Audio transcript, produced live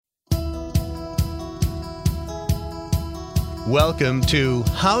Welcome to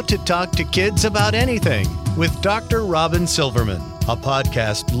How to Talk to Kids About Anything with Dr. Robin Silverman, a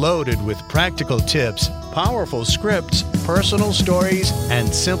podcast loaded with practical tips, powerful scripts, personal stories, and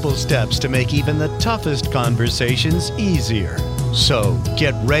simple steps to make even the toughest conversations easier. So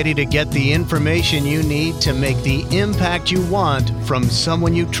get ready to get the information you need to make the impact you want from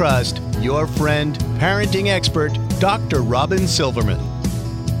someone you trust, your friend, parenting expert, Dr. Robin Silverman.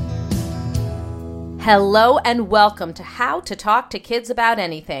 Hello and welcome to How to Talk to Kids About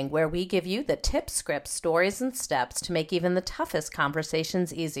Anything, where we give you the tips, scripts, stories, and steps to make even the toughest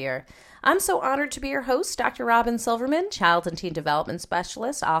conversations easier. I'm so honored to be your host, Dr. Robin Silverman, child and teen development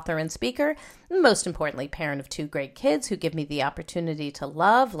specialist, author, and speaker, and most importantly, parent of two great kids who give me the opportunity to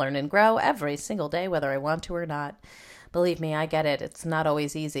love, learn, and grow every single day, whether I want to or not. Believe me, I get it. It's not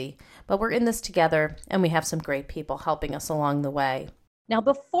always easy, but we're in this together, and we have some great people helping us along the way. Now,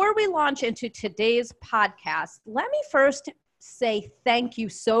 before we launch into today's podcast, let me first say thank you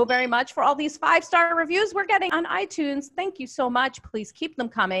so very much for all these 5-star reviews we're getting on iTunes. Thank you so much. Please keep them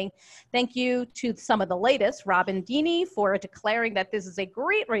coming. Thank you to some of the latest, Robin Dini, for declaring that this is a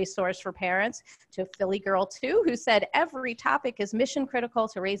great resource for parents, to Philly Girl 2, who said every topic is mission critical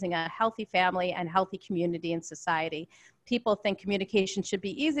to raising a healthy family and healthy community and society. People think communication should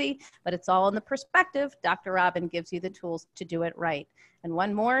be easy, but it's all in the perspective. Dr. Robin gives you the tools to do it right. And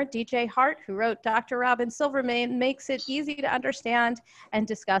one more, DJ Hart, who wrote, Dr. Robin Silverman makes it easy to understand and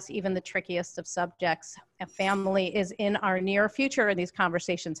discuss even the trickiest of subjects. A family is in our near future, and these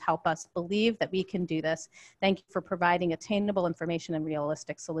conversations help us believe that we can do this. Thank you for providing attainable information and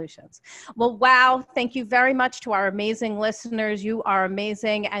realistic solutions. Well, wow. Thank you very much to our amazing listeners. You are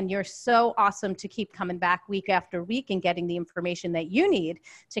amazing, and you're so awesome to keep coming back week after week and getting the information that you need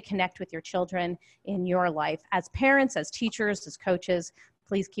to connect with your children in your life. As parents, as teachers, as coaches,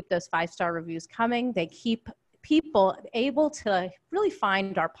 please keep those 5-star reviews coming. They keep people able to really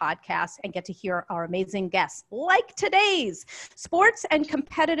find our podcast and get to hear our amazing guests like today's. Sports and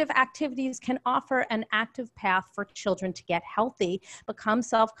competitive activities can offer an active path for children to get healthy, become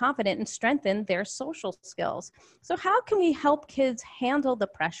self-confident, and strengthen their social skills. So how can we help kids handle the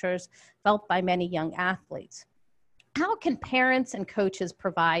pressures felt by many young athletes? How can parents and coaches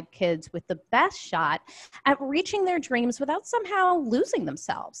provide kids with the best shot at reaching their dreams without somehow losing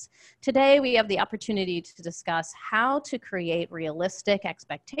themselves? Today, we have the opportunity to discuss how to create realistic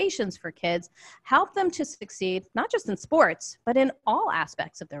expectations for kids, help them to succeed, not just in sports, but in all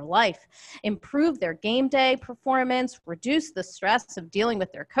aspects of their life, improve their game day performance, reduce the stress of dealing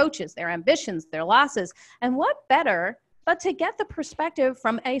with their coaches, their ambitions, their losses, and what better but to get the perspective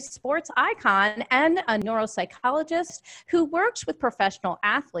from a sports icon and a neuropsychologist who works with professional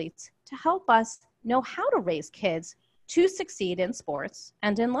athletes to help us know how to raise kids to succeed in sports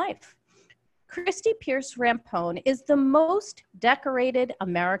and in life. Christy Pearce-Rampone is the most decorated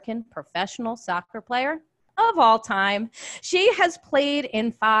American professional soccer player of all time. She has played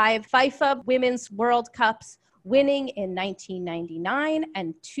in 5 FIFA Women's World Cups, winning in 1999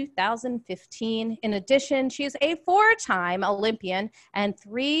 and 2015. In addition, she is a 4-time Olympian and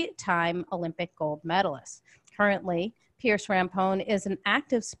 3-time Olympic gold medalist. Currently, Pearce-Rampone is an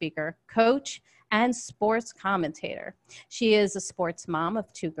active speaker, coach, and sports commentator. She is a sports mom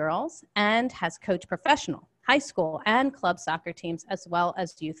of 2 girls and has coached professional, high school, and club soccer teams, as well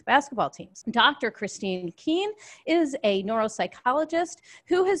as youth basketball teams. Dr. Christine Keene is a neuropsychologist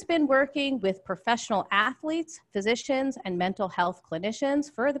who has been working with professional athletes, physicians, and mental health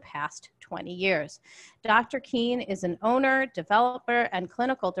clinicians for the past 20 years. Dr. Keene is an owner, developer, and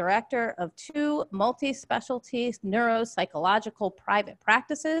clinical director of 2 multi-specialty neuropsychological private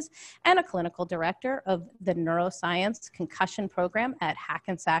practices and a clinical director of the neuroscience concussion program at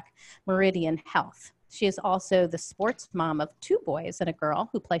Hackensack Meridian Health. She is also the sports mom of 2 boys and a girl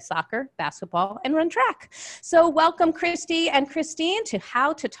who play soccer, basketball, and run track. So welcome, Christy and Christine, to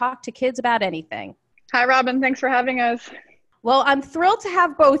How to Talk to Kids About Anything. Hi, Robin. Thanks for having us. Well, I'm thrilled to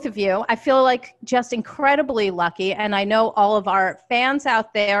have both of you. I feel like just incredibly lucky, and I know all of our fans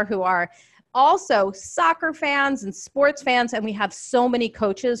out there who are also soccer fans and sports fans, and we have so many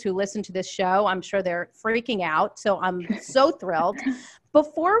coaches who listen to this show. I'm sure they're freaking out, so I'm so thrilled.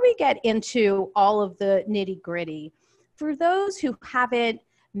 Before we get into all of the nitty-gritty, for those who haven't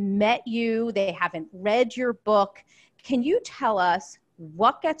met you, they haven't read your book, can you tell us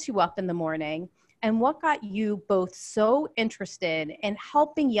what gets you up in the morning and what got you both so interested in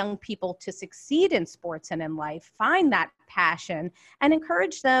helping young people to succeed in sports and in life, find that passion, and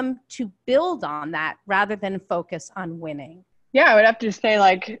encourage them to build on that rather than focus on winning? Yeah, I would have to say,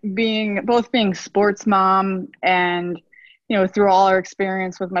 like, being sports mom and through all our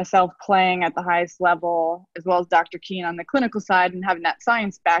experience with myself playing at the highest level, as well as Dr. Keen on the clinical side and having that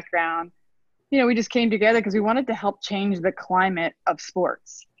science background, we just came together because we wanted to help change the climate of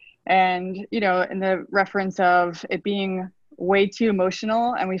sports. And, in the reference of it being way too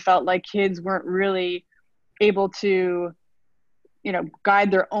emotional, and we felt like kids weren't really able to,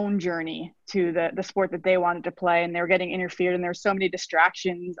 guide their own journey to the sport that they wanted to play, and they were getting interfered, and there were so many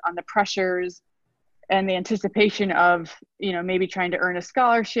distractions on the pressures and the anticipation of, maybe trying to earn a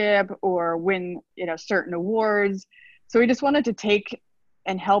scholarship or win, certain awards. So we just wanted to take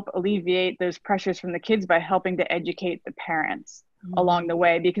and help alleviate those pressures from the kids by helping to educate the parents along the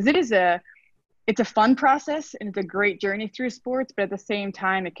way, because it's a fun process and it's a great journey through sports, but at the same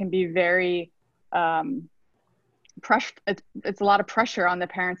time, it can be very, it's a lot of pressure on the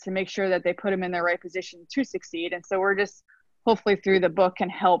parents to make sure that they put them in the right position to succeed. And so we're just hopefully through the book can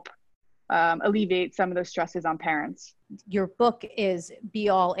help alleviate some of those stresses on parents. Your book is Be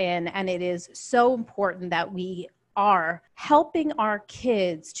All In, and it is so important that we are helping our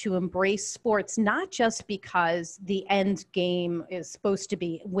kids to embrace sports, not just because the end game is supposed to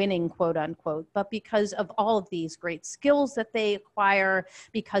be winning, quote unquote, but because of all of these great skills that they acquire,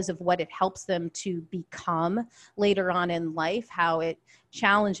 because of what it helps them to become later on in life, how it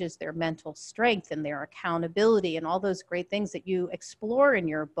challenges their mental strength and their accountability and all those great things that you explore in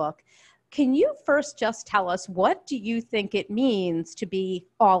your book. Can you first just tell us, what do you think it means to be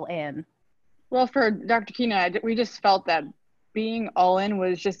all in? Well, for Dr. Kina, we just felt that being all in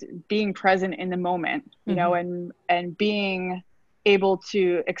was just being present in the moment, and being able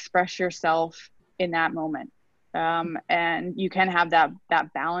to express yourself in that moment. And you can have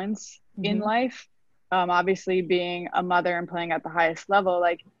that balance in life. Obviously, being a mother and playing at the highest level,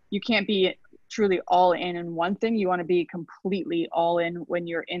 like you can't be truly all in one thing. You want to be completely all in when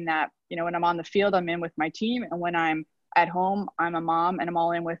you're in that, when I'm on the field, I'm in with my team. And when I'm at home, I'm a mom and I'm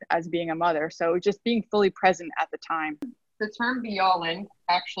all in with as being a mother. So just being fully present at the time. The term be all in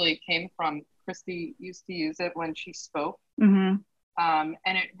actually came from Christy used to use it when she spoke. Mm-hmm.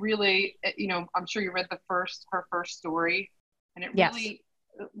 And it really, I'm sure you read her first story. And it really,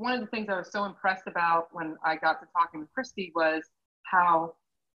 one of the things I was so impressed about when I got to talking with Christy was how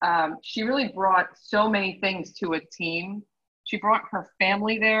she really brought so many things to a team. She brought her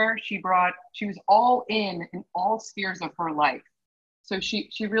family there. She was all in all spheres of her life. So she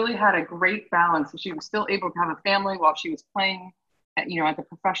really had a great balance. She was still able to have a family while she was playing at the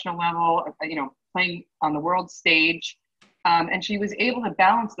professional level, playing on the world stage. And she was able to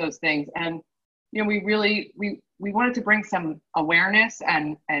balance those things. And, we wanted to bring some awareness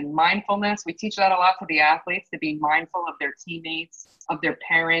and mindfulness. We teach that a lot to the athletes, to be mindful of their teammates, of their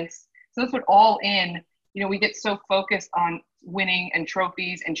parents. So that's what all in, we get so focused on winning and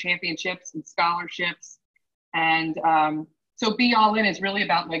trophies and championships and scholarships. And so be all in is really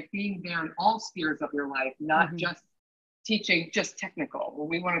about like being there in all spheres of your life, not just teaching just technical. Well,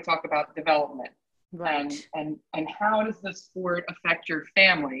 we want to talk about development. Right. And how does the sport affect your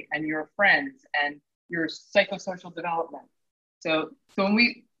family and your friends and your psychosocial development? So when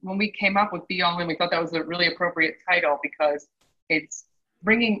we came up with Be All In, we thought that was a really appropriate title because it's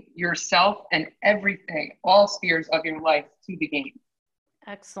bringing yourself and everything, all spheres of your life to the game.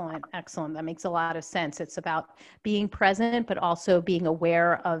 Excellent. That makes a lot of sense. It's about being present, but also being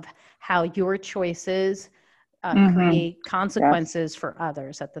aware of how your choices create consequences for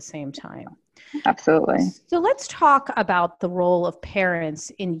others at the same time. Absolutely. So let's talk about the role of parents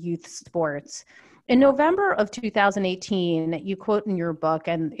in youth sports. In November of 2018, you quote in your book,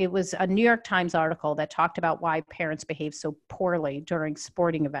 and it was a New York Times article that talked about why parents behave so poorly during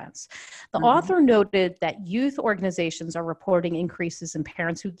sporting events. The author noted that youth organizations are reporting increases in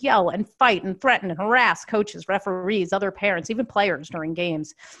parents who yell and fight and threaten and harass coaches, referees, other parents, even players during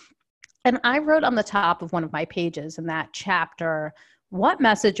games. And I wrote on the top of one of my pages in that chapter, what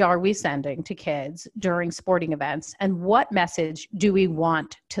message are we sending to kids during sporting events, and what message do we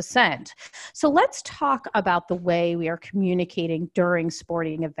want to send? So let's talk about the way we are communicating during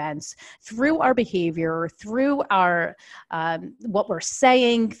sporting events through our behavior, through our what we're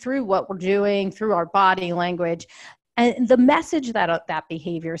saying, through what we're doing, through our body language, and the message that that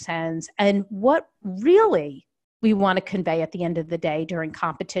behavior sends, and what really we want to convey at the end of the day during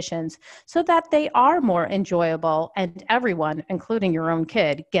competitions so that they are more enjoyable and everyone, including your own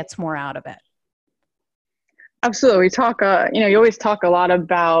kid, gets more out of it. Absolutely. We talk, you always talk a lot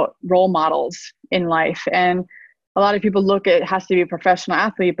about role models in life, and a lot of people look at it has to be a professional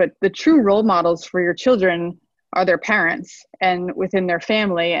athlete, but the true role models for your children are their parents and within their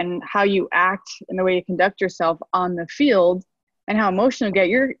family, and how you act and the way you conduct yourself on the field and how emotional you get,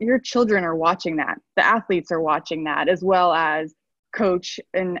 your children are watching that. The athletes are watching that, as well as coach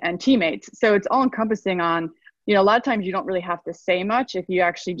and teammates. So it's all encompassing on, you know, a lot of times you don't really have to say much if you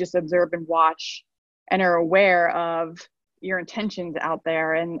actually just observe and watch and are aware of your intentions out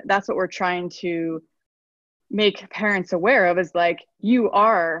there. And that's what we're trying to make parents aware of, is like, you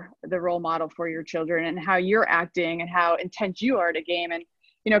are the role model for your children and how you're acting and how intense you are at a game. And,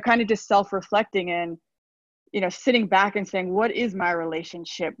 you know, kind of just self-reflecting and, you know, sitting back and saying, what is my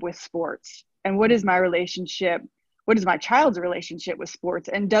relationship with sports? And what is my child's relationship with sports?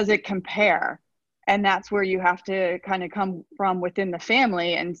 And does it compare? And that's where you have to kind of come from within the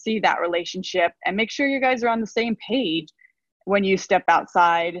family and see that relationship and make sure you guys are on the same page when you step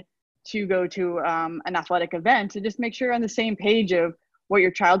outside to go to an athletic event, to just make sure you're on the same page of what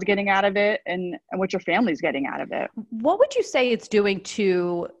your child's getting out of it and what your family's getting out of it. What would you say it's doing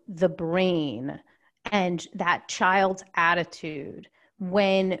to the brain and that child's attitude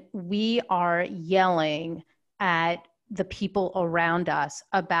when we are yelling at the people around us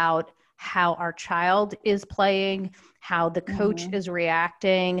about how our child is playing, how the coach is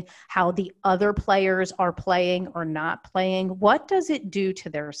reacting, how the other players are playing or not playing? What does it do to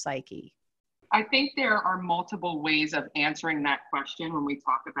their psyche? I think there are multiple ways of answering that question when we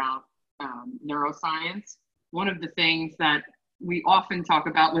talk about neuroscience. One of the things that we often talk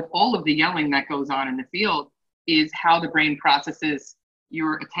about with all of the yelling that goes on in the field is how the brain processes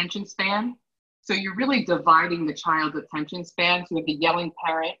your attention span. So you're really dividing the child's attention span. So you have the yelling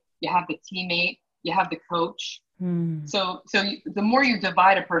parent, you have the teammate, you have the coach. So the more you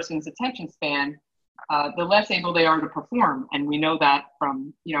divide a person's attention span, the less able they are to perform. And we know that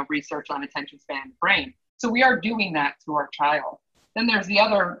from, you know, research on attention span in the brain. So we are doing that to our child. Then there's the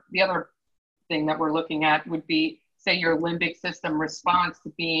other thing that we're looking at would be, say, your limbic system response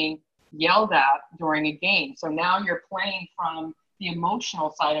to being yelled at during a game. So now you're playing from the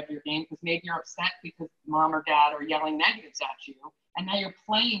emotional side of your game, because maybe you're upset because mom or dad are yelling negatives at you. And now you're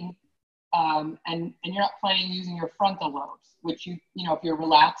playing, and you're not playing using your frontal lobes, which you know, if you're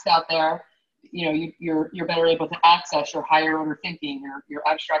relaxed out there, you know, you're better able to access your higher order thinking, your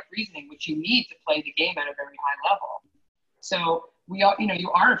abstract reasoning, which you need to play the game at a very high level. So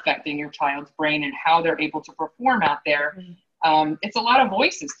you are affecting your child's brain and how they're able to perform out there. It's a lot of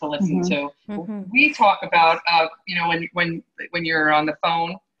voices to listen to. We talk about, you know, when you're on the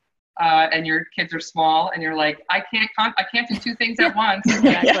phone, and your kids are small and you're like, I can't do two things at once.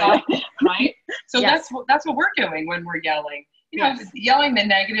 Right? So that's what we're doing when we're yelling. You know, yelling the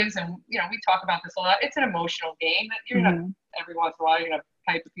negatives, and, you know, we talk about this a lot. It's an emotional game that you're gonna, every once in a while, you're gonna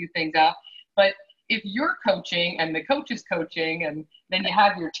pipe a few things out. But if you're coaching and the coach is coaching, and then you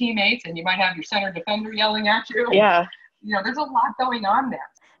have your teammates and you might have your center defender yelling at you. Yeah. You know, there's a lot going on there.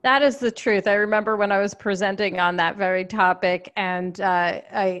 That is the truth. I remember when I was presenting on that very topic, and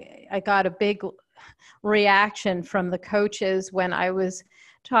I got a big reaction from the coaches when I was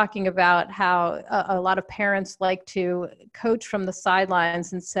talking about how a lot of parents like to coach from the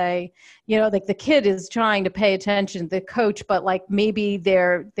sidelines and say, you know, like the kid is trying to pay attention to the coach, but like maybe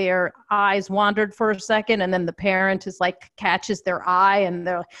their eyes wandered for a second, and then the parent is like catches their eye, and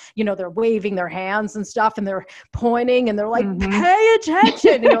they're, you know, they're waving their hands and stuff, and they're pointing, and they're like, pay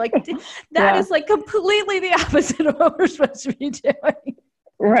attention. And you're like, that is like completely the opposite of what we're supposed to be doing.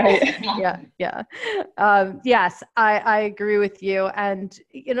 Right. Yeah. Yes, I agree with you. And,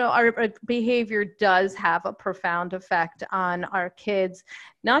 you know, our behavior does have a profound effect on our kids,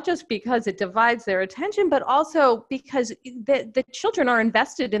 not just because it divides their attention, but also because the children are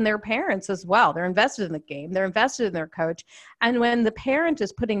invested in their parents as well. They're invested in the game. They're invested in their coach. And when the parent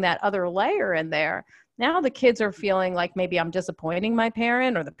is putting that other layer in there, now the kids are feeling like maybe I'm disappointing my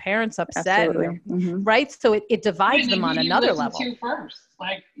parent, or the parent's upset, right? So it divides them on another level. To first,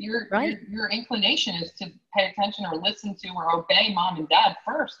 like your inclination is to pay attention or listen to or obey mom and dad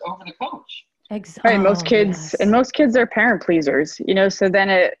first over the coach. Exactly. Right. Most kids are parent pleasers, you know, so then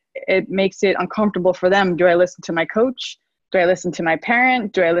it makes it uncomfortable for them. Do I listen to my coach? Do I listen to my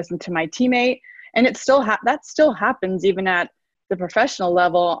parent? Do I listen to my teammate? And it still that still happens even at the professional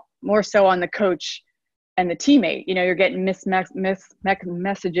level, more so on the coach and the teammate. You know, you're getting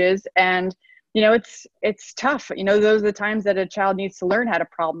messages, and, you know, it's tough. You know, those are the times that a child needs to learn how to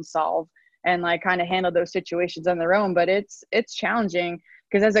problem solve and like kind of handle those situations on their own. But it's challenging,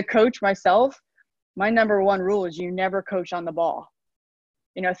 because as a coach myself, my number one rule is you never coach on the ball.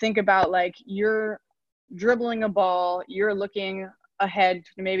 You know, think about like you're dribbling a ball, you're looking ahead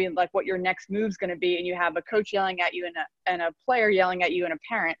to maybe like what your next move's going to be, and you have a coach yelling at you and a player yelling at you and a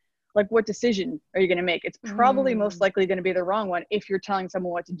parent. Like, what decision are you going to make? It's probably most likely going to be the wrong one if you're telling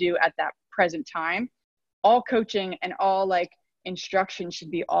someone what to do at that present time. All coaching and all like instruction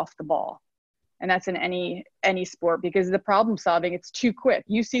should be off the ball. And that's in any sport, because the problem solving, it's too quick.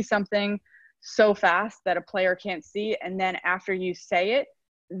 You see something so fast that a player can't see, and then after you say it,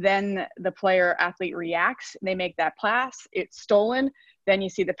 then the player athlete reacts, they make that pass, it's stolen, then you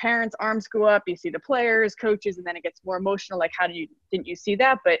see the parents' arms go up, you see the players, coaches, and then it gets more emotional, like didn't you see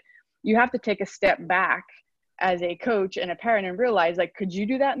that? But you have to take a step back as a coach and a parent and realize, like, could you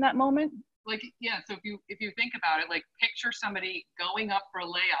do that in that moment? Like, yeah, so if you think about it, like, picture somebody going up for a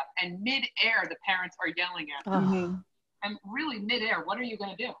layup, and mid-air the parents are yelling at them. Mm-hmm. And really, mid-air, what are you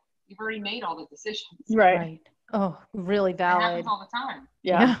going to do? You've already made all the decisions. Right. Oh, really valid. It happens all the time.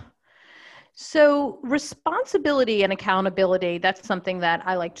 Yeah. So responsibility and accountability, that's something that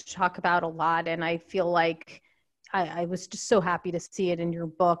I like to talk about a lot. And I feel like I was just so happy to see it in your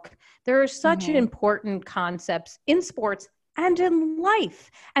book. There are such important concepts in sports and in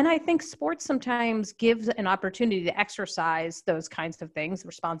life. And I think sports sometimes gives an opportunity to exercise those kinds of things,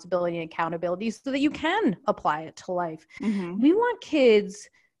 responsibility and accountability, so that you can apply it to life. Mm-hmm. We want kids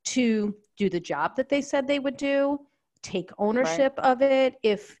to do the job that they said they would do, take ownership of it.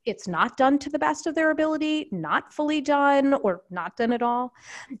 If it's not done to the best of their ability, not fully done, or not done at all.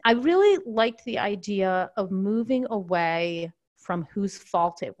 I really liked the idea of moving away from whose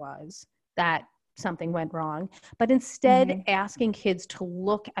fault it was that something went wrong, but instead asking kids to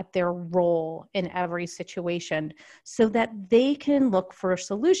look at their role in every situation so that they can look for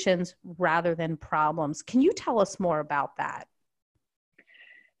solutions rather than problems. Can you tell us more about that?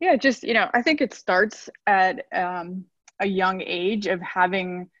 Yeah, just, I think it starts at a young age of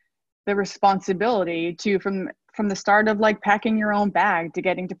having the responsibility to, from the start of like packing your own bag to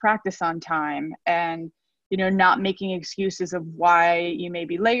getting to practice on time, and, not making excuses of why you may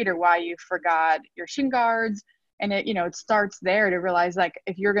be late or why you forgot your shin guards. And it starts there to realize, like,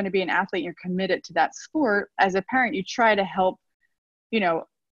 if you're going to be an athlete, you're committed to that sport. As a parent, you try to help,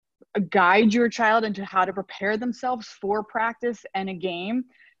 guide your child into how to prepare themselves for practice and a game.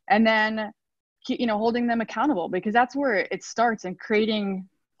 And then, holding them accountable, because that's where it starts, and creating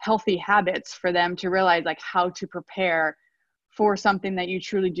healthy habits for them to realize, like, how to prepare for something that you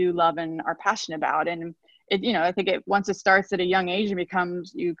truly do love and are passionate about. And I think once it starts at a young age,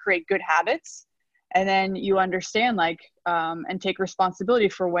 you create good habits, and then you understand, like, and take responsibility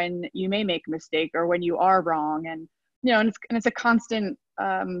for when you may make a mistake or when you are wrong. And, and it's a constant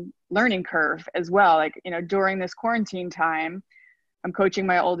learning curve as well. Like, during this quarantine time, I'm coaching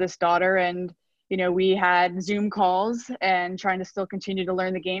my oldest daughter, and, we had Zoom calls and trying to still continue to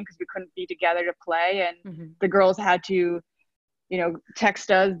learn the game because we couldn't be together to play. And the girls had to,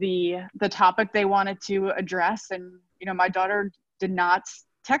 text us the topic they wanted to address. And, my daughter did not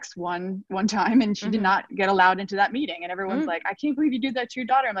text one time, and she did not get allowed into that meeting. And everyone's like, I can't believe you do that to your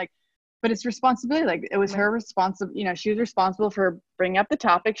daughter. I'm like, but it's responsibility. Like, it was her responsibility. She was responsible for bringing up the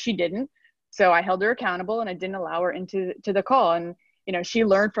topic. She didn't. So I held her accountable, and I didn't allow her into the call. And, she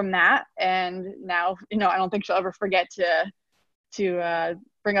learned from that. And now, I don't think she'll ever forget to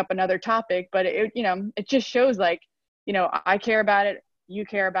bring up another topic, but it just shows, like, I care about it. You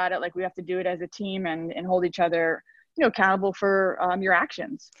care about it. Like, we have to do it as a team and hold each other, accountable for your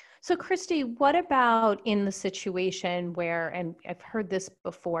actions. So Christy, what about in the situation where, and I've heard this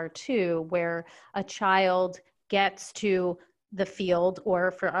before too, where a child gets to the field, or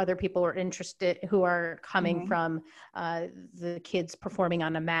for other people who are interested, who are coming from the kids performing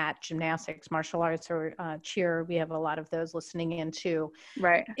on a mat, gymnastics, martial arts, or cheer. We have a lot of those listening in too.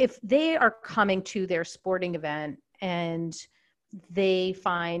 Right. If they are coming to their sporting event and they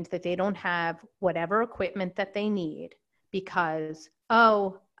find that they don't have whatever equipment that they need because,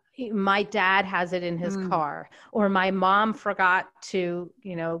 my dad has it in his car, or my mom forgot to,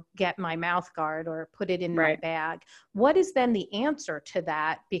 get my mouth guard or put it in my bag. What is then the answer to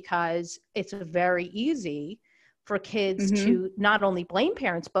that? Because it's very easy for kids to not only blame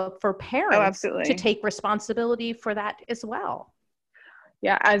parents, but for parents to take responsibility for that as well.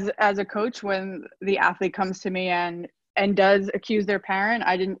 Yeah. As a coach, when the athlete comes to me and does accuse their parent,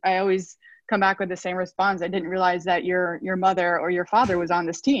 I always come back with the same response. I didn't realize that your mother or your father was on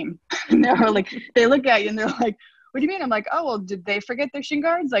this team. And they're like, they look at you and they're like, what do you mean? I'm like, oh, well, did they forget their shin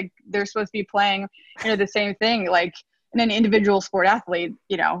guards? Like, they're supposed to be playing, the same thing. Like, in an individual sport athlete,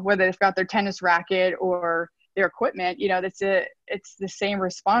 whether they've got their tennis racket or their equipment, it's the same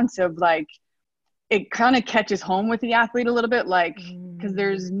response of, like, it kind of catches home with the athlete a little bit, like, because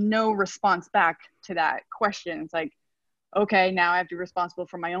there's no response back to that question. It's like, okay, now I have to be responsible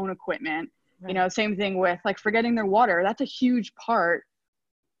for my own equipment. Right. Same thing with, like, forgetting their water. That's a huge part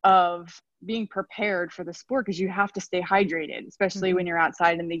of being prepared for the sport, because you have to stay hydrated, especially when you're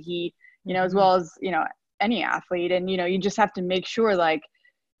outside in the heat, as well as, any athlete. And, you just have to make sure, like,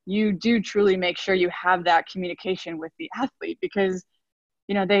 you do truly make sure you have that communication with the athlete, because,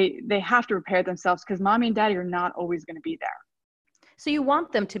 they have to prepare themselves, because mommy and daddy are not always going to be there. So you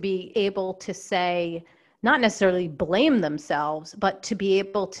want them to be able to say, not necessarily blame themselves, but to be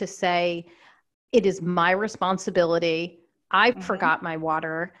able to say, it is my responsibility. I forgot my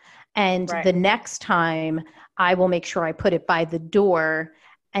water. And the next time I will make sure I put it by the door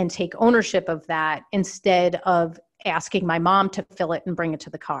and take ownership of that, instead of asking my mom to fill it and bring it to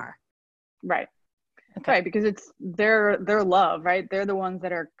the car. Right. Okay. Right. Because it's their love, right? They're the ones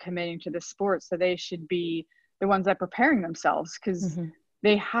that are committing to the sport. So they should be the ones that are preparing themselves, because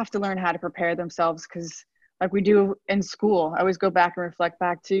they have to learn how to prepare themselves. Because like we do in school, I always go back and reflect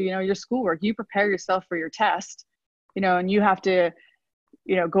back to, your schoolwork. You prepare yourself for your test, and you have to,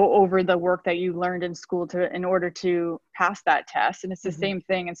 go over the work that you learned in school in order to pass that test. And it's the same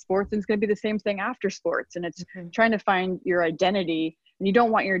thing in sports, and it's going to be the same thing after sports. And it's trying to find your identity. And you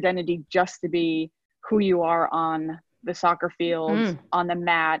don't want your identity just to be who you are on the soccer field, on the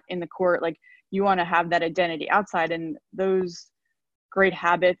mat, in the court. Like, you want to have that identity outside, and those great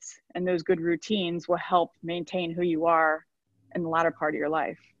habits and those good routines will help maintain who you are in the latter part of your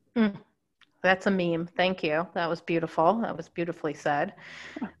life. That's a meme. Thank you. That was beautiful. That was beautifully said.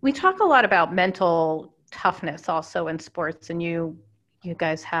 We talk a lot about mental toughness also in sports, and you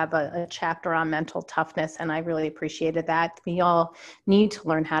guys have a chapter on mental toughness, and I really appreciated that. We all need to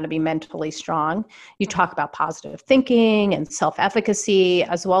learn how to be mentally strong. You talk about positive thinking and self-efficacy,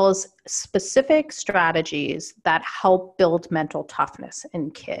 as well as specific strategies that help build mental toughness in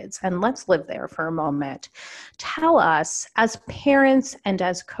kids. And let's live there for a moment. Tell us, as parents and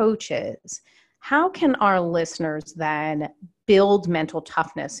as coaches, how can our listeners then build mental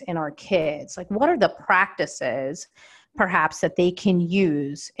toughness in our kids? Like, what are the practices perhaps that they can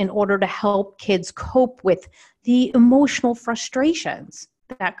use in order to help kids cope with the emotional frustrations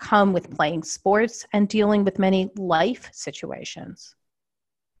that come with playing sports and dealing with many life situations?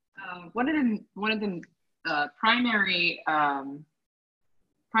 One of the primary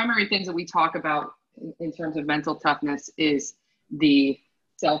things that we talk about in terms of mental toughness is the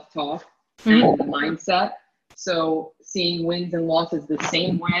self-talk and the mindset. So seeing wins and losses the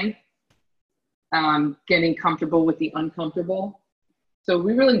same way, getting comfortable with the uncomfortable. So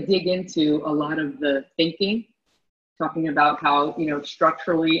we really dig into a lot of the thinking, talking about how,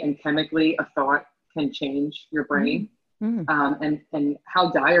 structurally and chemically a thought can change your brain, and how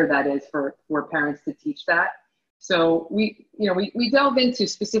dire that is for parents to teach that. So we delve into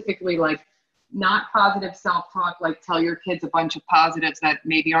specifically, like, not positive self-talk, like tell your kids a bunch of positives that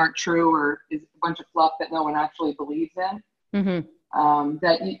maybe aren't true or is a bunch of fluff that no one actually believes in.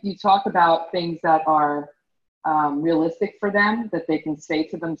 That you talk about things that are realistic for them, that they can say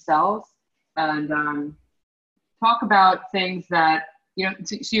to themselves, and talk about things that,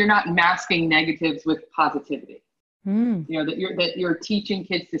 so you're not masking negatives with positivity. That you're teaching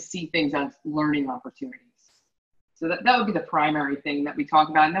kids to see things as learning opportunities. So that would be the primary thing that we talk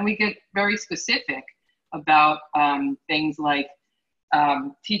about. And then we get very specific about things like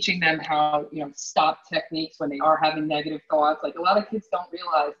teaching them how, stop techniques when they are having negative thoughts. Like, a lot of kids don't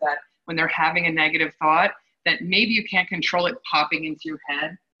realize that when they're having a negative thought, that maybe you can't control it popping into your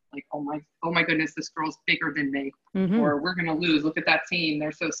head. Like, oh my goodness, this girl's bigger than me, or we're going to lose. Look at that team.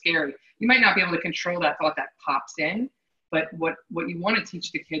 They're so scary. You might not be able to control that thought that pops in, but what you want to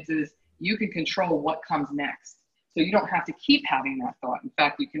teach the kids is you can control what comes next. So you don't have to keep having that thought. In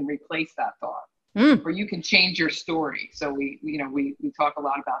fact, you can replace that thought, or you can change your story. So we talk a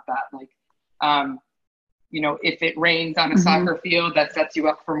lot about that. Like, if it rains on a soccer field, that sets you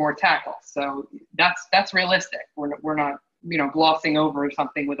up for more tackles. So that's realistic. We're not, glossing over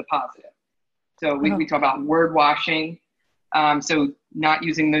something with a positive. So we talk about word washing. So not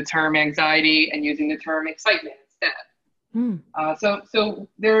using the term anxiety and using the term excitement instead. So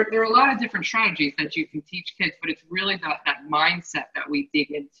there are a lot of different strategies that you can teach kids, but it's really that mindset that we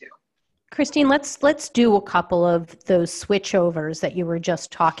dig into. Christine, let's do a couple of those switchovers that you were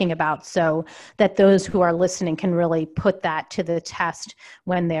just talking about, so that those who are listening can really put that to the test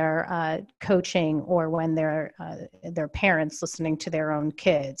when they're coaching or when they're parents listening to their own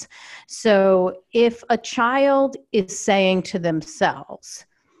kids. So if a child is saying to themselves,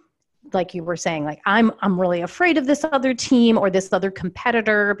 like you were saying, like, I'm really afraid of this other team or this other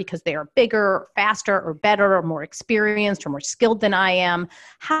competitor because they are bigger or faster or better or more experienced or more skilled than I am.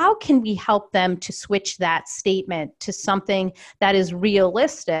 How can we help them to switch that statement to something that is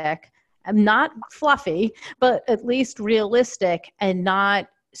realistic, not fluffy, but at least realistic and not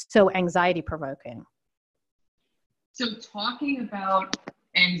so anxiety provoking? So talking about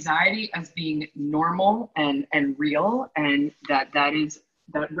anxiety as being normal and real, and that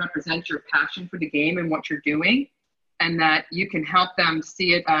represents your passion for the game and what you're doing, and that you can help them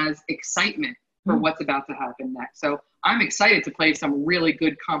see it as excitement for what's about to happen next. So I'm excited to play some really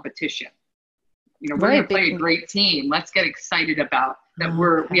good competition. We're going to play a great team. Let's get excited about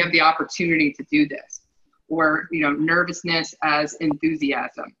that. We have the opportunity to do this. Or, nervousness as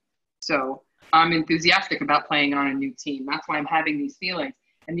enthusiasm. So I'm enthusiastic about playing on a new team. That's why I'm having these feelings.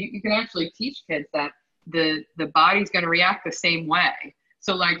 And you can actually teach kids that the body's going to react the same way.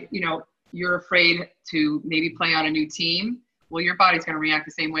 So like, you're afraid to maybe play on a new team. Well, your body's going to react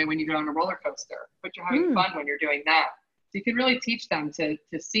the same way when you go on a roller coaster, but you're having fun when you're doing that. So you can really teach them to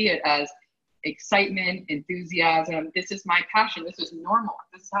see it as excitement, enthusiasm. This is my passion. This is normal.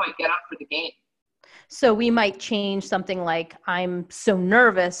 This is how I get up for the game. So we might change something like, I'm so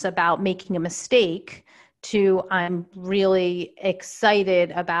nervous about making a mistake, to I'm really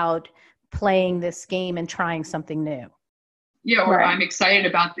excited about playing this game and trying something new. Yeah, or I'm excited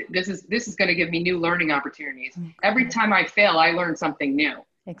about this is going to give me new learning opportunities. Okay. Every time I fail, I learn something new.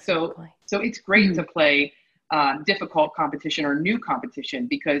 Exactly. So it's great to play difficult competition or new competition,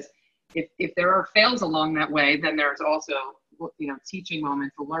 because if there are fails along that way, then there's also teaching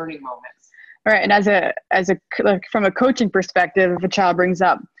moments, learning moments. All right, and as a from a coaching perspective, if a child brings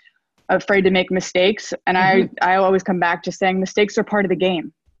up afraid to make mistakes, and I always come back to saying mistakes are part of the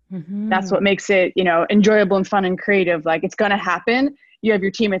game. That's what makes it, enjoyable and fun and creative. Like, it's going to happen. You have your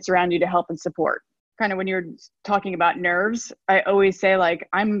teammates around you to help and support. Kind of when you're talking about nerves, I always say, like,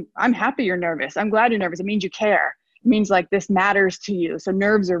 I'm happy you're nervous. I'm glad you're nervous. It means you care. It means like this matters to you. So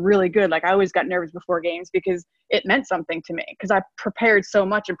nerves are really good. Like, I always got nervous before games because it meant something to me, because I prepared so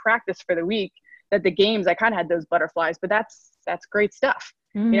much and practiced for the week that the games, I kind of had those butterflies, but that's great stuff.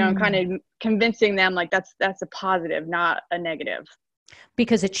 And kind of convincing them like that's a positive, not a negative.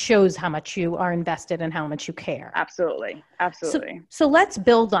 Because it shows how much you are invested and how much you care. Absolutely. So let's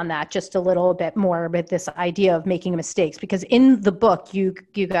build on that just a little bit more with this idea of making mistakes, because in the book, you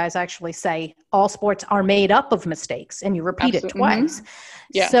guys actually say all sports are made up of mistakes, and you repeat it twice.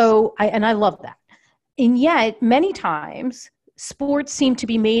 Yes. So I love that. And yet many times sports seem to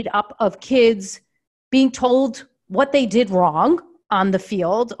be made up of kids being told what they did wrong on the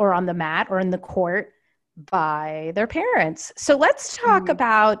field or on the mat or in the court by their parents. So let's talk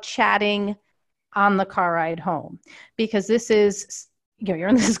about chatting on the car ride home, because this is, you're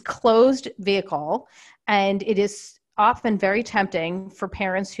in this closed vehicle, and it is often very tempting for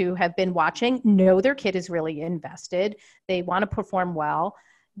parents who have been watching, know their kid is really invested, they want to perform well.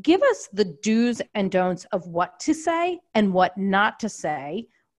 Give us the do's and don'ts of what to say and what not to say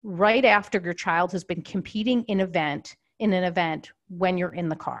right after your child has been competing in an event when you're in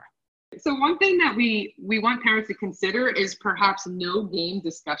the car. So one thing that we want parents to consider is perhaps no game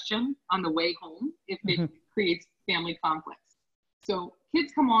discussion on the way home if it creates family conflicts. So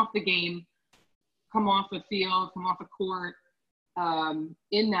kids come off the game, come off the field, come off a court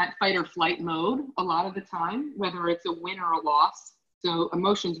in that fight or flight mode a lot of the time, whether it's a win or a loss. So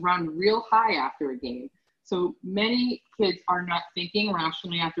emotions run real high after a game. So many kids are not thinking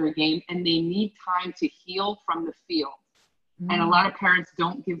rationally after a game, and they need time to heal from the field. And a lot of parents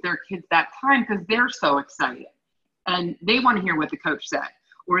don't give their kids that time because they're so excited and they want to hear what the coach said,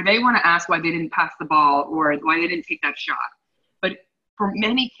 or they want to ask why they didn't pass the ball or why they didn't take that shot. But for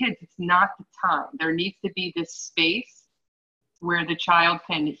many kids, it's not the time. There needs to be this space where the child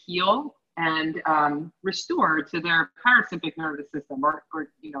can heal and restore to their parasympathetic nervous system, or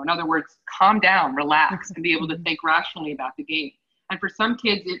in other words, calm down, relax, and be able to think rationally about the game. And for some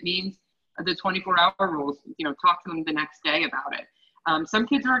kids, it means the 24-hour rules, talk to them the next day about it. Some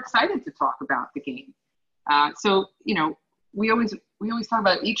kids are excited to talk about the game. So we always talk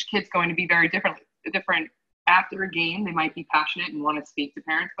about each kid's going to be very different after a game. They might be passionate and want to speak to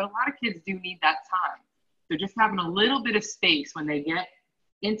parents, but a lot of kids do need that time. So just having a little bit of space when they get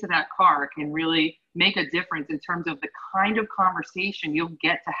into that car can really make a difference in terms of the kind of conversation you'll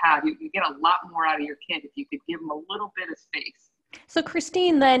get to have. You get a lot more out of your kid if you could give them a little bit of space. So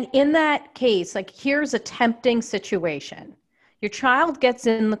Christine, then in that case, like, here's a tempting situation. Your child gets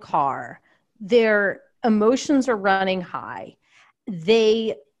in the car, their emotions are running high.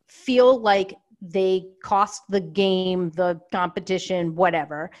 They feel like they cost the game, the competition,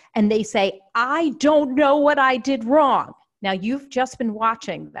 whatever. And they say, I don't know what I did wrong. Now you've just been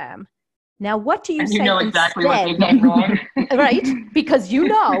watching them. Now, what do you say? You know exactly what they've done wrong. Right? Because you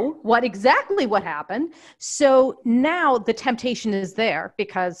know exactly what happened. So now the temptation is there,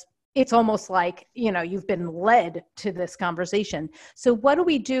 because it's almost like, you've been led to this conversation. So what do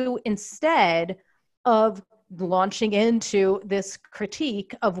we do instead of launching into this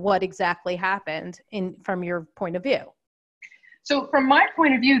critique of what exactly happened from your point of view. So from my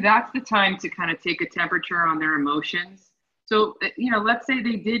point of view, that's the time to kind of take a temperature on their emotions. So, let's say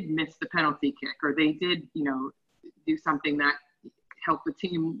they did miss the penalty kick, or they did, do something that helped the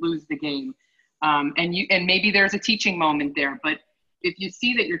team lose the game. And maybe there's a teaching moment there, but if you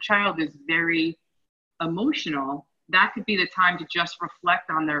see that your child is very emotional, that could be the time to just reflect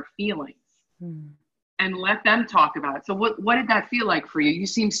on their feelings and let them talk about it. So what did that feel like for you? You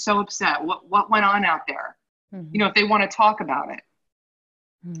seem so upset. What went on out there? If they want to talk about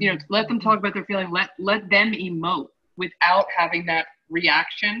it, let them talk about their feeling. Let them emote without having that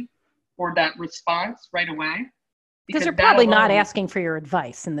reaction or that response right away. Because they're probably not asking for your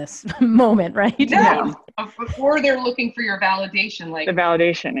advice in this moment, right? No. Or they're looking for your validation, like the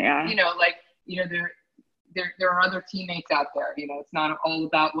validation, yeah. There are other teammates out there. It's not all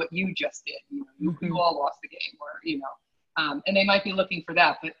about what you just did. You all lost the game, or and they might be looking for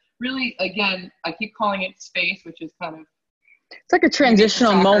that. But really, again, I keep calling it space, which is kind of, it's like a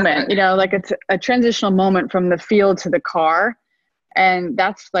transitional moment. Like it's a transitional moment from the field to the car, and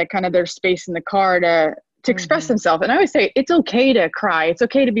that's like kind of their space in the car to express themselves. And I always say it's okay to cry. It's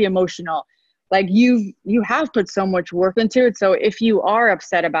okay to be emotional. Like you have put so much work into it. So if you are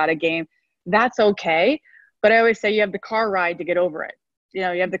upset about a game, that's okay. But I always say you have the car ride to get over it. You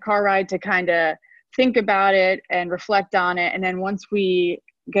have the car ride to kind of think about it and reflect on it. And then once we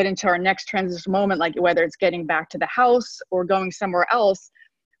get into our next transition moment, like whether it's getting back to the house or going somewhere else,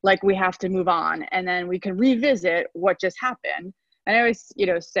 like we have to move on. And then we can revisit what just happened. And I always,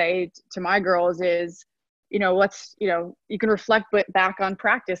 say to my girls is, you can reflect back on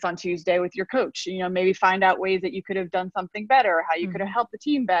practice on Tuesday with your coach, maybe find out ways that you could have done something better, or how you could have helped the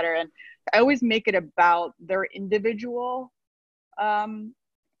team better. And I always make it about their individual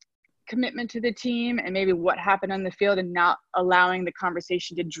commitment to the team and maybe what happened on the field, and not allowing the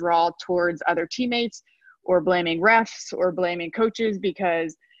conversation to draw towards other teammates or blaming refs or blaming coaches,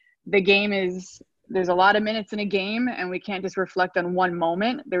 because the game there's a lot of minutes in a game, and we can't just reflect on one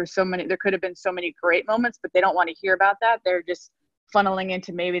moment. There could have been so many great moments, but they don't want to hear about that. They're just funneling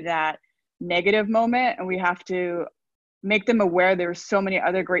into maybe that negative moment, and we have to make them aware there's so many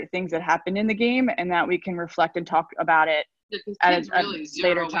other great things that happened in the game, and that we can reflect and talk about it at a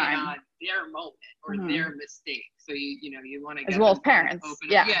later time. On their moment or their mistake. So you want to as well as parents.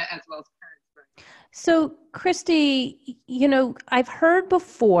 Yeah, as well as parents. Right. So Christy, I've heard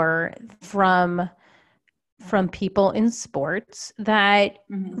before from people in sports that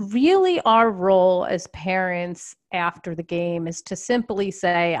really our role as parents after the game is to simply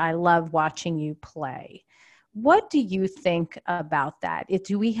say, I love watching you play. What do you think about that?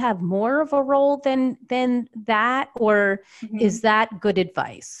 Do we have more of a role than that, or is that good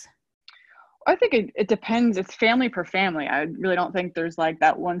advice? I think it depends. It's family per family. I really don't think there's like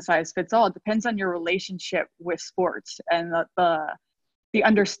that one size fits all. It depends on your relationship with sports and the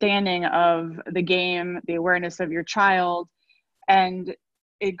understanding of the game, the awareness of your child, and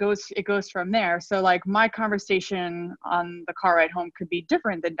it goes from there. So like my conversation on the car ride home could be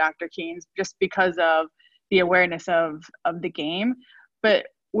different than Dr. Keen's, just because of the awareness of the game. But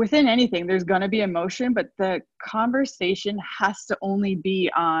within anything, there's going to be emotion, but the conversation has to only be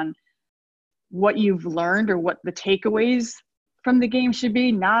on what you've learned or what the takeaways from the game should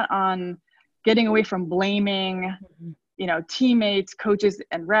be, not on getting away from blaming, teammates, coaches,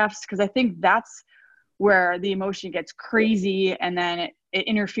 and refs, because I think that's where the emotion gets crazy, and then it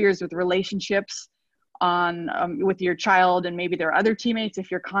interferes with relationships with your child and maybe their other teammates.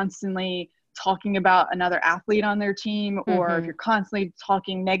 If you're constantly talking about another athlete on their team, or if you're constantly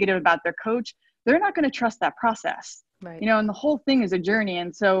talking negative about their coach, they're not going to trust that process. Right. And the whole thing is a journey.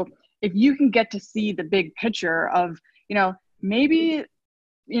 And so if you can get to see the big picture of, maybe,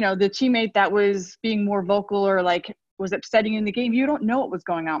 the teammate that was being more vocal or like was upsetting in the game, you don't know what was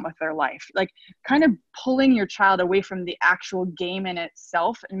going on with their life. Like kind of pulling your child away from the actual game in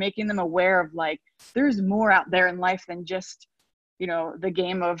itself and making them aware of like, there's more out there in life than just, the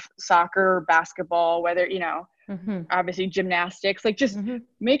game of soccer, basketball, whether, obviously gymnastics, like just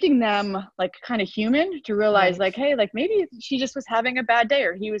making them like kind of human to realize like, hey, like maybe she just was having a bad day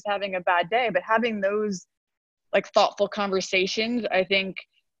or he was having a bad day, but having those like thoughtful conversations, I think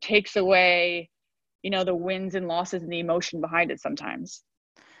takes away, the wins and losses and the emotion behind it sometimes.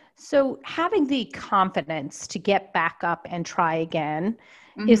 So having the confidence to get back up and try again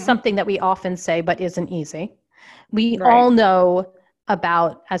is something that we often say, but isn't easy. We all know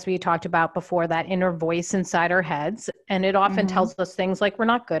about, as we talked about before, that inner voice inside our heads. And it often tells us things like we're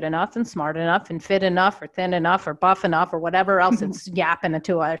not good enough and smart enough and fit enough or thin enough or buff enough or whatever else it's yapping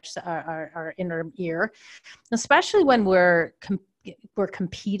into our inner ear, especially when we're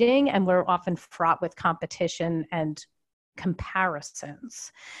competing, and we're often fraught with competition and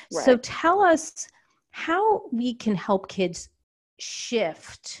comparisons. Right. So tell us how we can help kids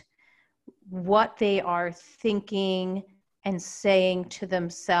shift what they are thinking and saying to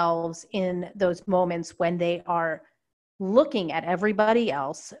themselves in those moments when they are looking at everybody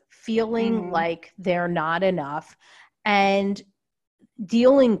else, feeling like they're not enough, and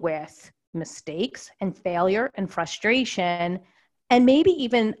dealing with mistakes and failure and frustration, and maybe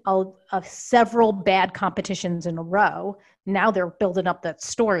even several bad competitions in a row. Now they're building up that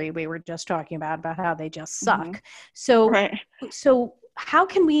story we were just talking about how they just suck. So how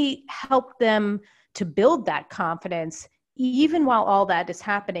can we help them to build that confidence even while all that is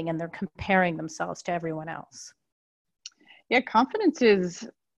happening and they're comparing themselves to everyone else? Yeah, confidence is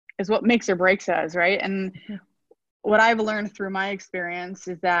what makes or breaks us, right? And what I've learned through my experience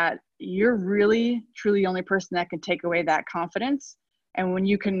is that you're really, truly the only person that can take away that confidence. And when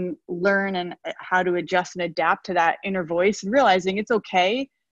you can learn and how to adjust and adapt to that inner voice, and realizing it's okay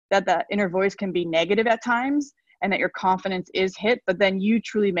that the inner voice can be negative at times and that your confidence is hit, but then you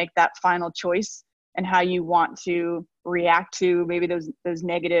truly make that final choice and how you want to react to maybe those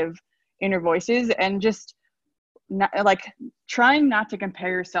negative inner voices, and just trying not to compare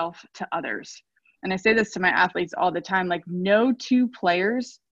yourself to others. And I say this to my athletes all the time, like no two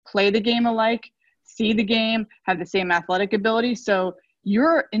players play the game alike, see the game, have the same athletic ability. So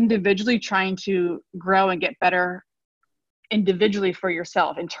you're individually trying to grow and get better individually for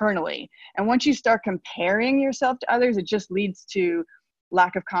yourself internally. And once you start comparing yourself to others, it just leads to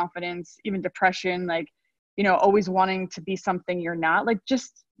lack of confidence, even depression, always wanting to be something you're not. Like,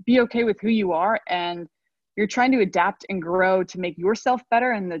 just be okay with who you are, and you're trying to adapt and grow to make yourself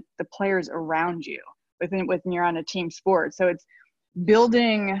better and the players around you within you're on a team sport. So it's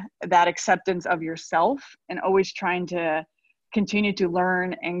building that acceptance of yourself and always trying to continue to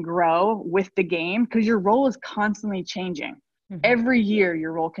learn and grow with the game, because your role is constantly changing. Every year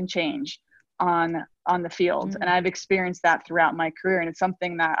your role can change on the field. And I've experienced that throughout my career. And it's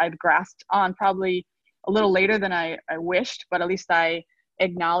something that I've grasped on probably a little later than I wished, but at least I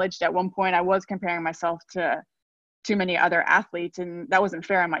acknowledged at one point I was comparing myself to too many other athletes, and that wasn't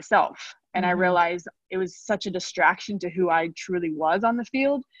fair on myself. And I realized it was such a distraction to who I truly was on the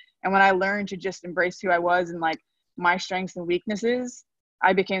field. And when I learned to just embrace who I was and my strengths and weaknesses,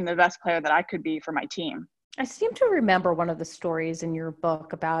 I became the best player that I could be for my team. I seem to remember one of the stories in your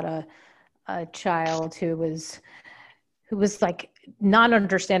book about a child who was like not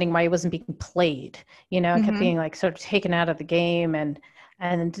understanding why he wasn't being played, kept being sort of taken out of the game. And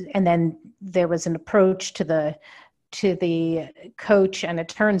then there was an approach to the coach, and it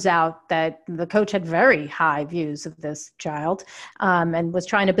turns out that the coach had very high views of this child, and was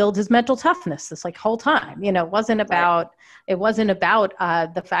trying to build his mental toughness this whole time. It wasn't about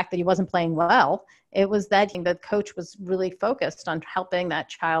the fact that he wasn't playing well. It was that the coach was really focused on helping that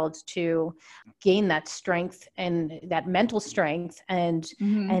child to gain that strength and that mental strength and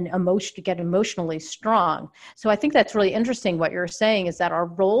to get emotionally strong. So I think that's really interesting. What you're saying is that our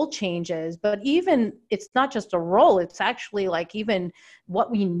role changes, but even it's not just a role, it's actually even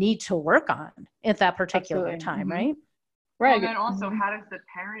what we need to work on at that particular time, right? Right. And then also, how does the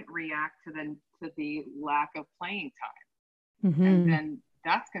parent react to the lack of playing time? And then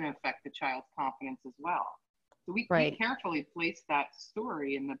that's going to affect the child's confidence as well. So we carefully place that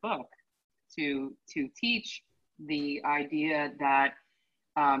story in the book to teach the idea that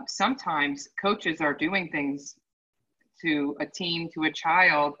sometimes coaches are doing things to a team, to a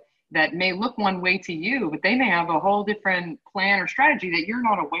child, that may look one way to you, but they may have a whole different plan or strategy that you're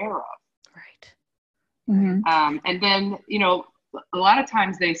not aware of. Right. And then, a lot of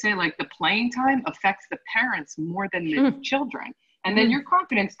times they say the playing time affects the parents more than the children. And then your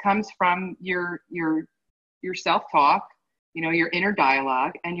confidence comes from your self-talk, your inner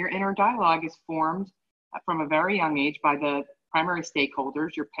dialogue, and your inner dialogue is formed from a very young age by the primary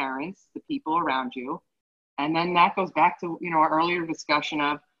stakeholders, your parents, the people around you. And then that goes back to, our earlier discussion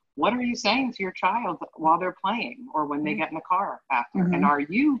of what are you saying to your child while they're playing or when they get in the car after? And are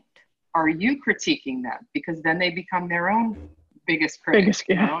you critiquing them? Because then they become their own biggest critic.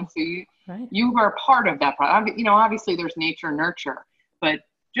 So you are part of that problem. Obviously there's nature and nurture, but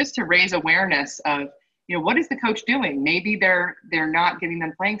just to raise awareness of, what is the coach doing? Maybe they're not giving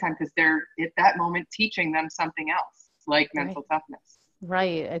them playing time because they're at that moment teaching them something else, like mental toughness.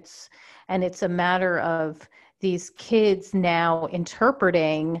 Right. It's a matter of these kids now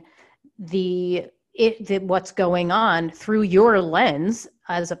interpreting what's going on through your lens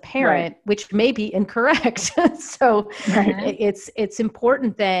as a parent, right, which may be incorrect. So right, it's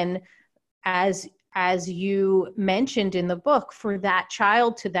important then, as you mentioned in the book, for that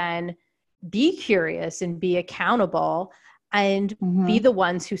child to then be curious and be accountable and be the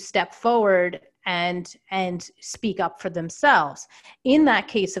ones who step forward and speak up for themselves. In that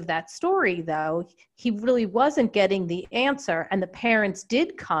case of that story, though, he really wasn't getting the answer, and the parents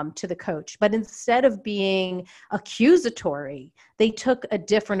did come to the coach, but instead of being accusatory, they took a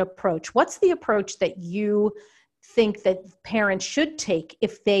different approach. What's the approach that you think that parents should take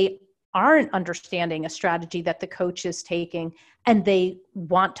if they aren't understanding a strategy that the coach is taking and they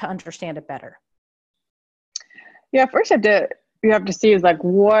want to understand it better? Yeah, first you have to see is like,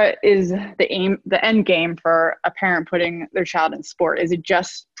 what is the end game for a parent putting their child in sport? Is it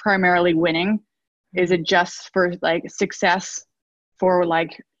just primarily winning? Is it just for like success for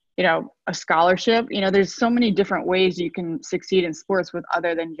like, a scholarship? There's so many different ways you can succeed in sports with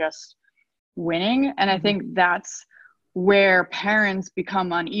other than just winning. And I think that's where parents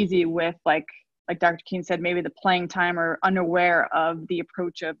become uneasy with, like Dr. Keene said, maybe the playing time, or unaware of the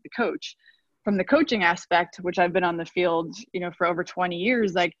approach of the coach. From the coaching aspect, which I've been on the field, for over 20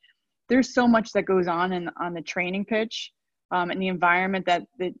 years, like there's so much that goes on the training pitch, and the environment that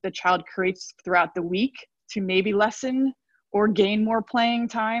the child creates throughout the week to maybe lessen or gain more playing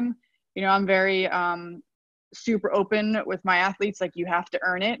time. I'm very super open with my athletes. Like, you have to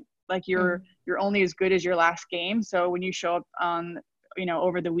earn it. Like you're only as good as your last game. So when you show up on,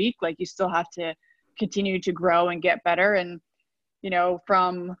 over the week, like you still have to continue to grow and get better. And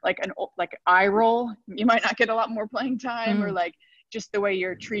from like eye roll, you might not get a lot more playing time, or like just the way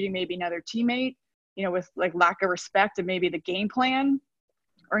you're treating maybe another teammate, with like lack of respect of maybe the game plan,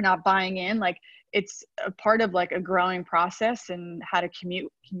 or not buying in. Like, it's a part of like a growing process and how to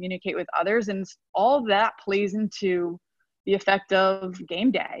communicate with others. And all of that plays into the effect of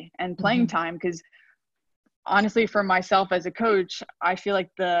game day and playing time. Because honestly, for myself as a coach, I feel like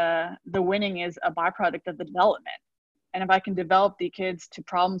the winning is a byproduct of the development. And if I can develop the kids to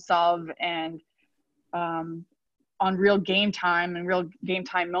problem solve and on real game time and real game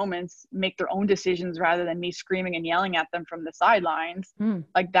time moments, make their own decisions rather than me screaming and yelling at them from the sidelines,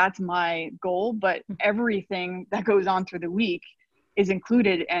 like that's my goal. But everything that goes on through the week is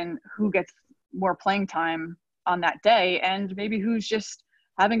included in who gets more playing time on that day, and maybe who's just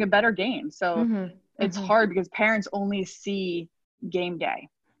having a better game. So it's hard because parents only see game day.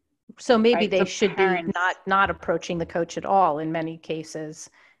 So maybe they should be not approaching the coach at all in many cases,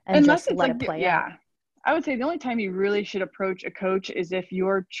 and unless just let it play out. I would say the only time you really should approach a coach is if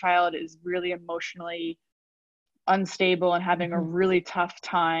your child is really emotionally unstable and having a really tough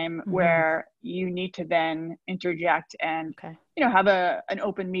time, where you need to then interject and have an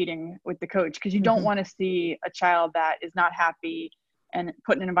open meeting with the coach, because you don't want to see a child that is not happy and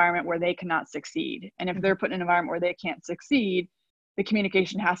put in an environment where they cannot succeed. And if they're put in an environment where they can't succeed, the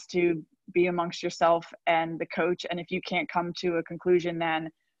communication has to be amongst yourself and the coach. And if you can't come to a conclusion,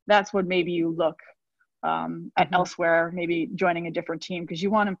 then that's what maybe you look at elsewhere, maybe joining a different team, because you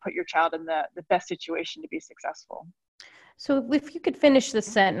want to put your child in the best situation to be successful. So if you could finish this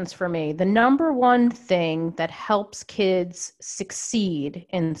sentence for me, the number one thing that helps kids succeed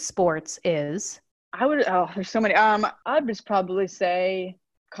in sports is? There's so many. I'd just probably say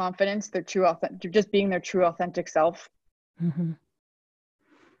confidence, just being their true authentic self.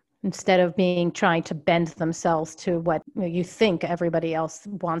 Instead of trying to bend themselves to what you think everybody else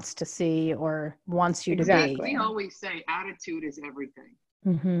wants to see or wants you to be. We always say attitude is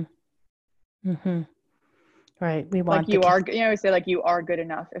everything. Right. We want like you always say like you are good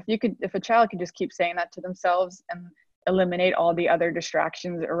enough. If a child could just keep saying that to themselves and eliminate all the other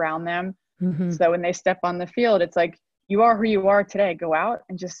distractions around them. So that when they step on the field, it's like, you are who you are today. Go out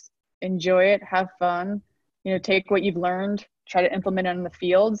and just enjoy it, have fun, take what you've learned, try to implement it on the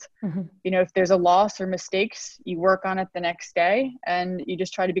fields. If there's a loss or mistakes, you work on it the next day, and you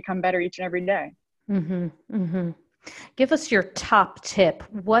just try to become better each and every day. Give us your top tip.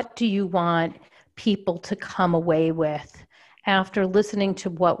 What do you want people to come away with after listening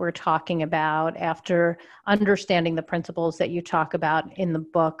to what we're talking about, after understanding the principles that you talk about in the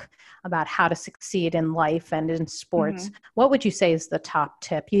book about how to succeed in life and in sports? What would you say is the top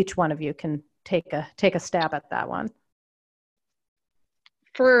tip? Each one of you can take a stab at that one.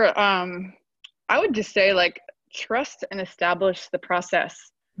 I would just say, like, trust and establish the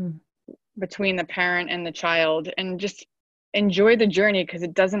process between the parent and the child, and just enjoy the journey, because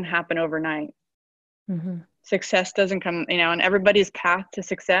it doesn't happen overnight. Success doesn't come, and everybody's path to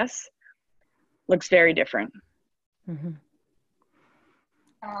success looks very different. Mm-hmm.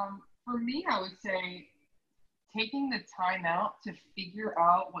 For me, I would say taking the time out to figure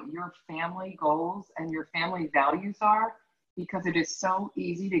out what your family goals and your family values are, because it is so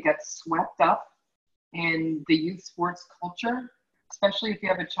easy to get swept up in the youth sports culture, especially if you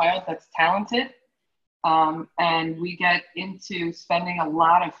have a child that's talented. And we get into spending a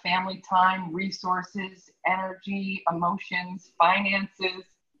lot of family time, resources, energy, emotions, finances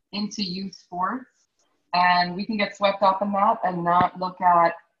into youth sports. And we can get swept up in that and not look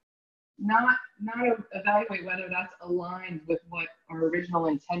at, not evaluate whether that's aligned with what our original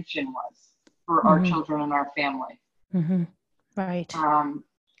intention was for our children and our family. Mm-hmm. Right.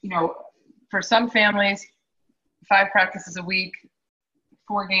 For some families, 5 practices a week,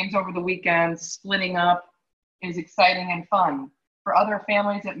 4 games over the weekend, splitting up is exciting and fun. For other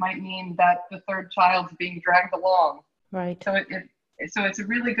families, it might mean that the third child's being dragged along. Right. So it's a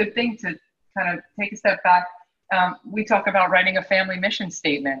really good thing to kind of take a step back. We talk about writing a family mission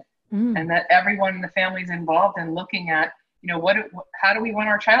statement, and that everyone in the family is involved in looking at, how do we want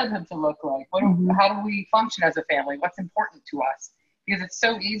our childhood to look like? How do we function as a family? What's important to us? Because it's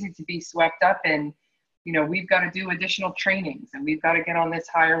so easy to be swept up in, we've got to do additional trainings and we've got to get on this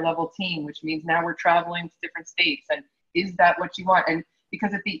higher level team, which means now we're traveling to different states. And is that what you want? And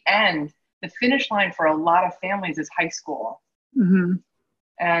because at the end, the finish line for a lot of families is high school. Mm-hmm.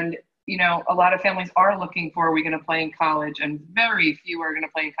 And, a lot of families are looking for, are we going to play in college? And very few are going to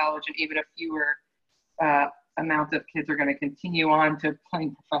play in college, and even a fewer amount of kids are going to continue on to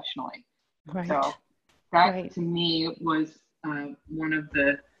playing professionally. Right. So that to me was one of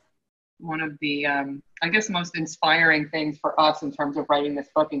the I guess most inspiring things for us in terms of writing this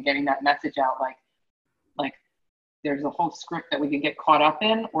book and getting that message out. Like there's a whole script that we can get caught up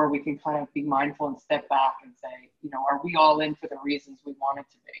in, or we can kind of be mindful and step back and say, are we all in for the reasons we want it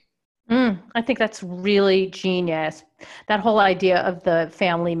to be? I think that's really genius. That whole idea of the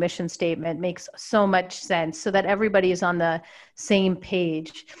family mission statement makes so much sense, so that everybody is on the same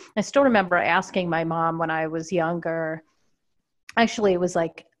page. I still remember asking my mom when I was younger. Actually, it was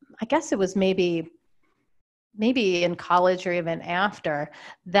like, I guess it was maybe in college or even after,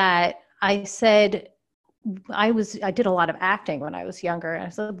 that I said, I did a lot of acting when I was younger. And I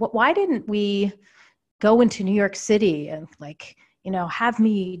said, why didn't we go into New York City and have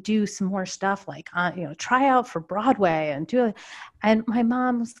me do some more stuff, like, try out for Broadway and do it. And my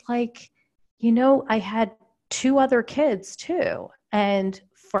mom was like, I had 2 other kids too. And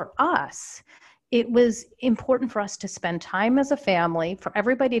for us, it was important for us to spend time as a family, for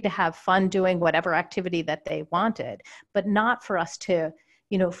everybody to have fun doing whatever activity that they wanted, but not for us to,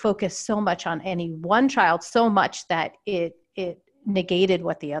 focus so much on any one child, so much that it negated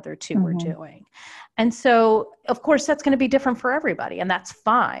what the other 2 were doing. And so, of course, that's going to be different for everybody, and that's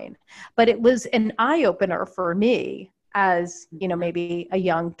fine. But it was an eye-opener for me as, maybe a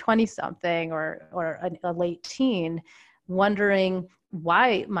young 20-something or a late teen, wondering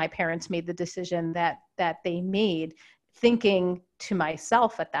why my parents made the decision that they made, thinking to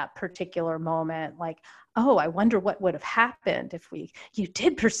myself at that particular moment, like, oh, I wonder what would have happened if you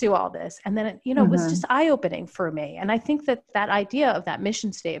did pursue all this. And then, it was just eye-opening for me. And I think that idea of that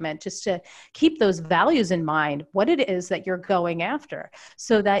mission statement, just to keep those values in mind, what it is that you're going after,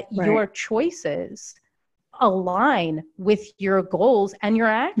 so that your choices align with your goals and your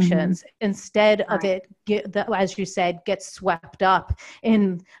actions, instead of it, as you said, get swept up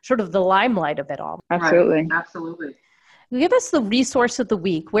in sort of the limelight of it all. Absolutely. Right. Absolutely. Give us the resource of the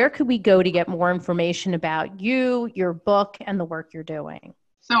week. Where could we go to get more information about you, your book, and the work you're doing?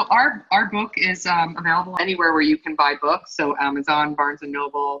 So our book is available anywhere where you can buy books. So Amazon, Barnes &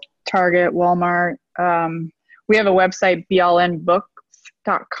 Noble, Target, Walmart. We have a website,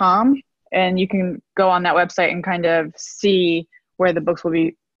 beallinbooks.com, and you can go on that website and kind of see where the books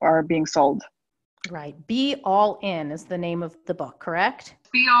are being sold. Right. Be All In is the name of the book, correct?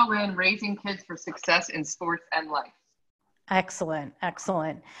 Be All In, Raising Kids for Success in Sports and Life. Excellent.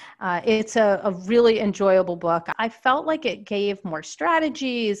 Excellent. It's a really enjoyable book. I felt like it gave more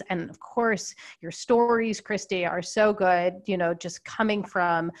strategies. And of course, your stories, Christy, are so good, just coming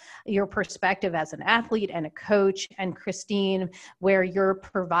from your perspective as an athlete and a coach, and Christine, where you're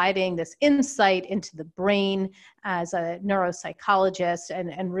providing this insight into the brain as a neuropsychologist,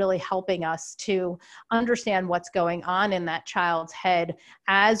 and really helping us to understand what's going on in that child's head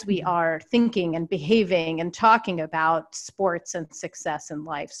as we are thinking and behaving and talking about sports and success in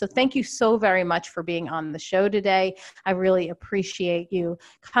life. So thank you so very much for being on the show today. I really appreciate you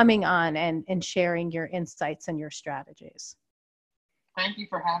coming on and sharing your insights and your strategies. Thank you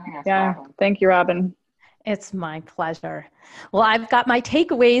for having us, Yeah, Robin. Thank you, Robin. It's my pleasure. Well, I've got my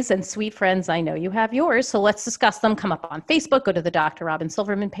takeaways, and sweet friends, I know you have yours. So let's discuss them. Come up on Facebook, go to the Dr. Robin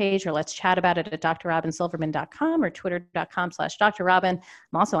Silverman page, or let's chat about it at drrobinsilverman.com or twitter.com/Dr. Robin.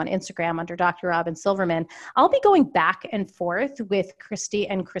 I'm also on Instagram under Dr. Robin Silverman. I'll be going back and forth with Christy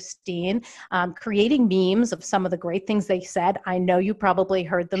and Christine, creating memes of some of the great things they said. I know you probably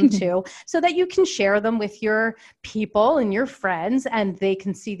heard them too, so that you can share them with your people and your friends, and they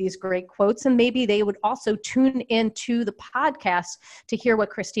can see these great quotes, and maybe they would also tune into the podcast to hear what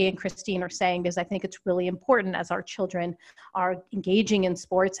Christy and Christine are saying, because I think it's really important as our children are engaging in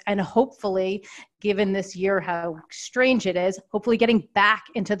sports and hopefully, given this year how strange it is, hopefully getting back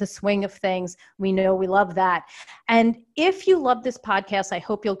into the swing of things. We know we love that. And if you love this podcast, I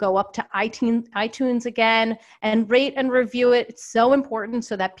hope you'll go up to iTunes again and rate and review it. It's so important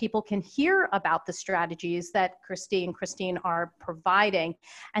so that people can hear about the strategies that Christy and Christine are providing,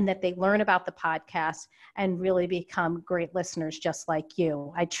 and that they learn about the podcast and really become great listeners just like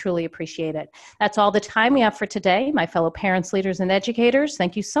you. I truly appreciate it. That's all the time we have for today. My fellow parents, leaders, and educators,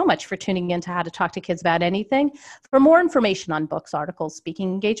 thank you so much for tuning in to How to Talk to Kids About Anything. For more information on books, articles,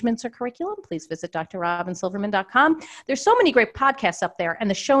 speaking engagements, or curriculum, please visit drrobinsilverman.com. There's so many great podcasts up there, and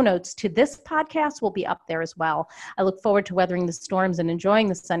the show notes to this podcast will be up there as well. I look forward to weathering the storms and enjoying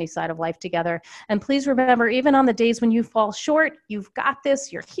the sunny side of life together. And please remember, even on the days when you fall short, you've got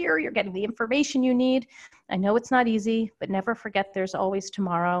this, you're here, you're getting the information you need. I know it's not easy, but never forget there's always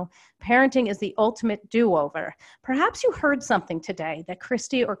tomorrow. Parenting is the ultimate do-over. Perhaps you heard something today that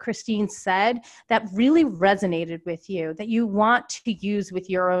Christy or Christine said that really resonated with you, that you want to use with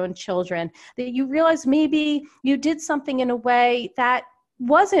your own children, that you realize maybe you did something in a way that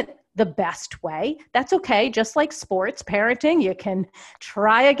wasn't the best way. That's okay. Just like sports, parenting, you can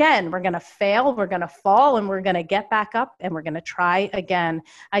try again. We're going to fail, we're going to fall, and we're going to get back up, and we're going to try again.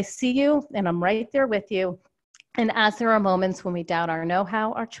 I see you, and I'm right there with you. And as there are moments when we doubt our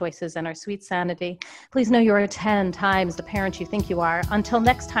know-how, our choices, and our sweet sanity, please know you are 10 times the parent you think you are. Until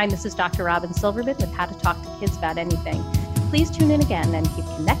next time, this is Dr. Robin Silverman with How to Talk to Kids About Anything. Please tune in again and keep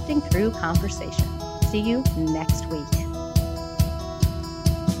connecting through conversation. See you next week.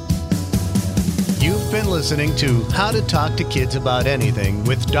 You've been listening to How to Talk to Kids About Anything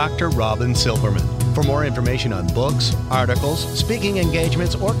with Dr. Robin Silverman. For more information on books, articles, speaking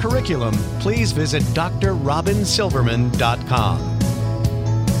engagements, or curriculum, please visit drrobinsilverman.com.